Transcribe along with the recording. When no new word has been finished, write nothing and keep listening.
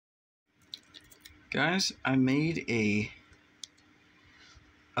Guys, I made a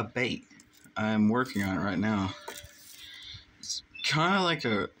bait. I'm working on it right now. It's kind of like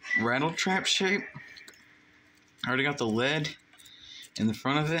a rattle trap shape. I already got the lead in the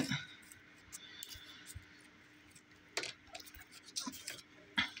front of it.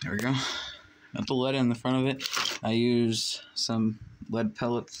 There we go. Got the lead in the front of it. I use some lead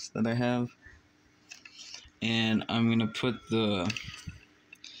pellets that I have. And I'm going to put the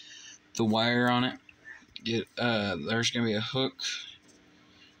wire on it. There's going to be a hook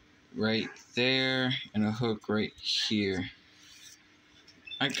right there and a hook right here.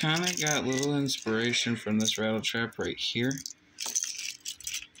 I kind of got a little inspiration from this rattle trap right here,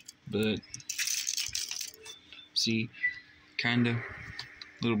 but see, kind of, a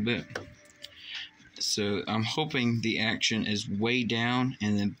little bit. So I'm hoping the action is way down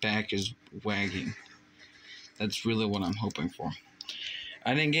and then back is wagging. That's really what I'm hoping for.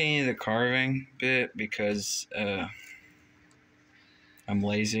 I didn't get any of the carving bit because I'm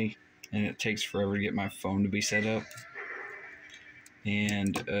lazy and it takes forever to get my phone to be set up.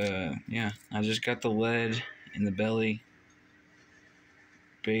 And yeah, I just got the lead in the belly,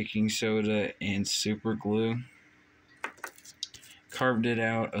 baking soda, and super glue. Carved it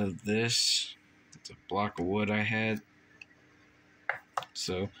out of this. It's a block of wood I had.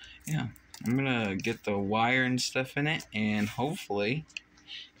 So yeah, I'm gonna get the wire and stuff in it, and hopefully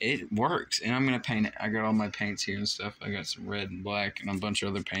it works. And I'm gonna paint it. I got all my paints here and stuff. I got some red and black and a bunch of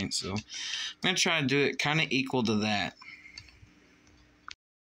other paints. So I'm gonna try to do it kind of equal to that.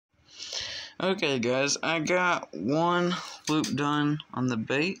 Okay guys, I got one loop done on the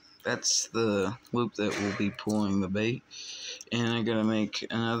bait. That's the loop that will be pulling the bait. And I gotta make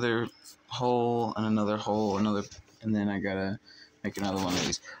another hole and another hole, and then I gotta make another one of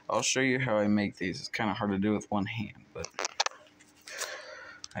these. I'll show you how I make these. It's kind of hard to do with one hand, but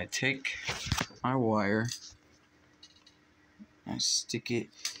I take my wire, I stick it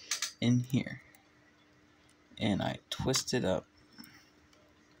in here, and I twist it up.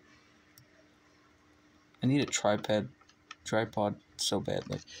 I need a tripod so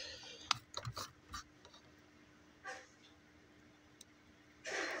badly.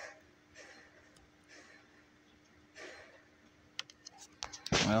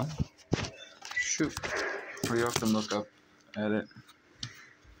 Well, shoot. Or you can look up at it.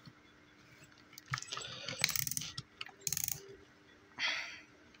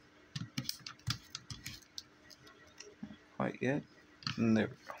 Quite yet. And there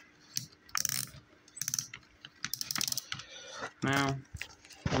we go. Now,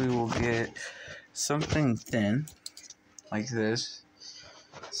 we will get something thin, like this,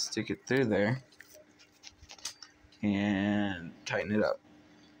 stick it through there, and tighten it up.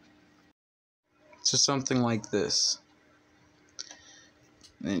 So something like this.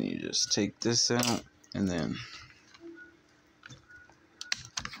 Then you just take this out, and then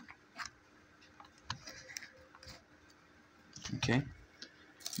okay.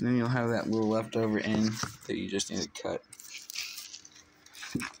 And then you'll have that little leftover end that you just need to cut.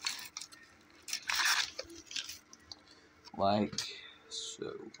 Like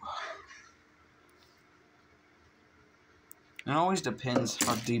so. It always depends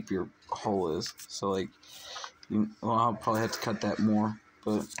how deep your hole is. So like, I'll probably have to cut that more.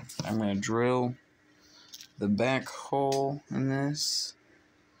 But I'm gonna drill the back hole in this,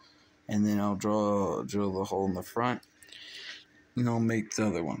 and then I'll drill the hole in the front, and I'll make the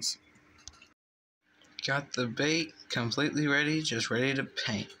other ones. Got the bait completely ready, just ready to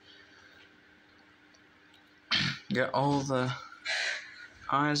paint. Got all the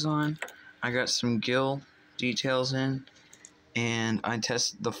eyes on. I got some gill details in, and I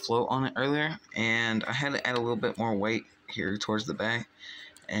tested the float on it earlier, and I had to add a little bit more weight here towards the back,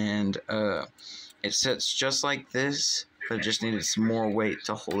 and it sits just like this, but it just needed some more weight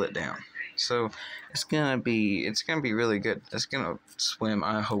to hold it down. So it's gonna be really good. It's gonna swim,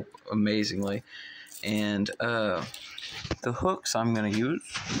 I hope, amazingly. And the hooks I'm gonna use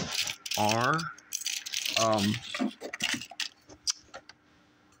are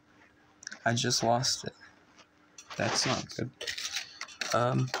I just lost it. That's not good.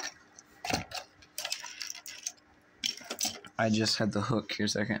 I just had the hook here a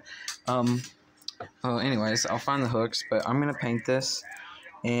second. Well, anyways, I'll find the hooks, but I'm gonna paint this,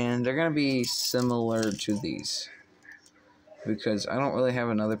 and they're gonna be similar to these because I don't really have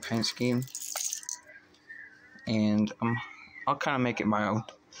another paint scheme, and I'll kind of make it my own.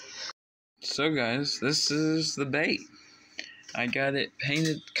 So guys, this is the bait. I got it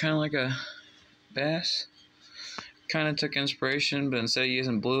painted kind of like a bass. Kind of took inspiration, but instead of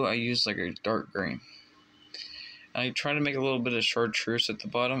using blue, I used like a dark green. I tried to make a little bit of chartreuse at the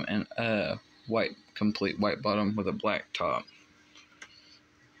bottom and complete white bottom with a black top.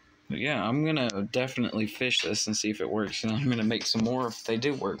 But yeah, I'm gonna definitely fish this and see if it works, and I'm gonna make some more if they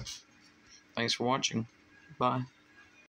do work. Thanks for watching. Bye.